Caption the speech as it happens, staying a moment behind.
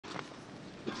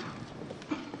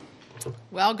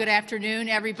Well, good afternoon,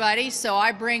 everybody. So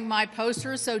I bring my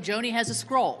poster so Joni has a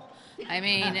scroll. I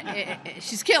mean,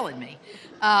 she's killing me.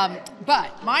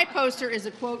 But my poster is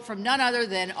a quote from none other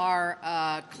than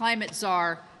our climate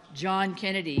czar, John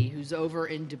Kennedy, who's over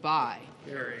in Dubai.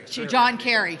 John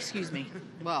Kerry, excuse me.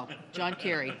 Well, John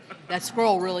Kerry. That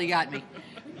scroll really got me.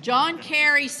 John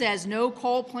Kerry says no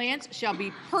coal plants shall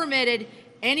be permitted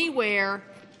anywhere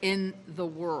in the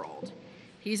world.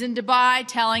 He's in Dubai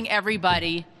telling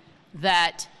everybody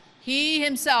that he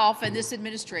himself and this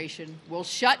administration will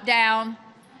shut down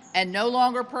and no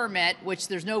longer permit, which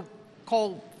there's no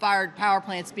coal-fired power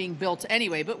plants being built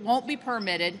anyway, but won't be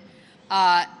permitted,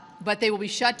 but they will be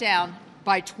shut down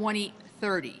by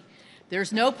 2030.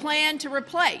 There's no plan to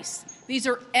replace. These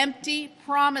are empty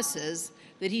promises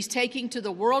that he's taking to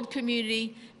the world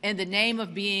community in the name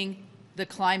of being the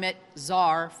climate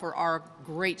czar for our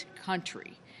great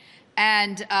country.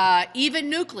 And even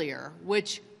nuclear,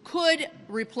 which could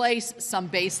replace some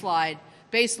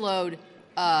baseload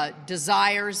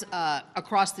desires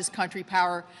across this country,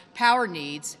 power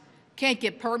needs, can't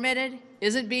get permitted,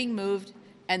 isn't being moved,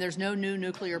 and there's no new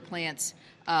nuclear plants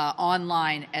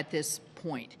online at this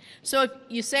point. So if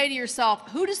you say to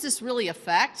yourself, who does this really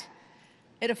affect?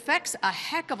 It affects a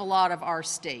heck of a lot of our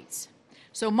states.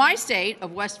 So my state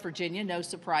of West Virginia, no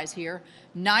surprise here,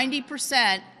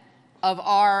 90% of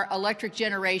our electric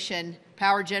generation,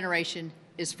 power generation,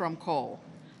 is from coal.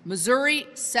 Missouri,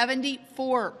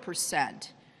 74%.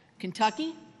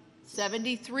 Kentucky,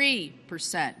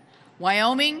 73%.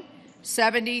 Wyoming,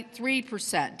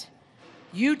 73%.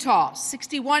 Utah,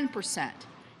 61%.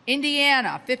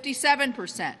 Indiana,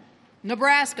 57%.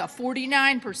 Nebraska,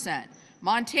 49%.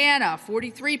 Montana,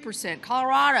 43%.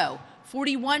 Colorado,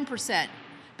 41%.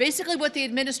 Basically what the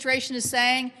administration is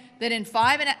saying, that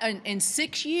in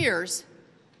 6 years,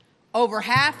 over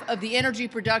half of the energy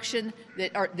production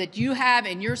that you have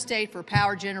in your state for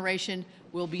power generation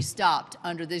will be stopped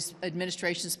under this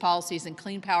administration's policies and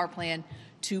Clean Power Plan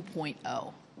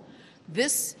 2.0.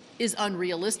 This is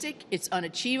unrealistic, it's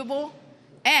unachievable,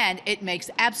 and it makes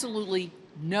absolutely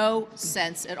no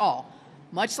sense at all.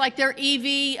 Much like their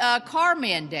EV car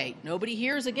mandate. Nobody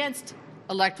here is against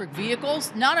electric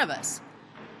vehicles, none of us.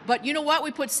 But you know what?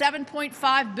 We put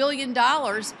 $7.5 billion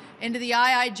into the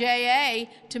IIJA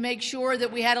to make sure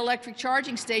that we had electric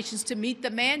charging stations to meet the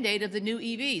mandate of the new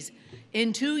EVs.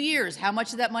 In 2 years, how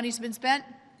much of that money's been spent?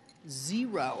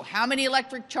 Zero. How many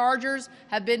electric chargers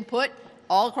have been put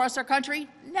all across our country?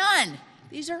 None.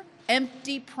 These are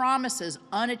empty promises,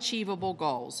 unachievable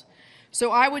goals. So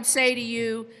I would say to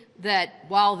you that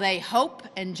while they hope,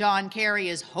 and John Kerry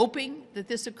is hoping that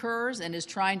this occurs and is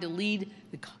trying to lead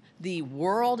the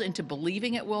world into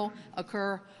believing it will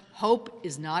occur, hope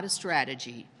is not a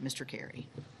strategy, Mr. Kerry.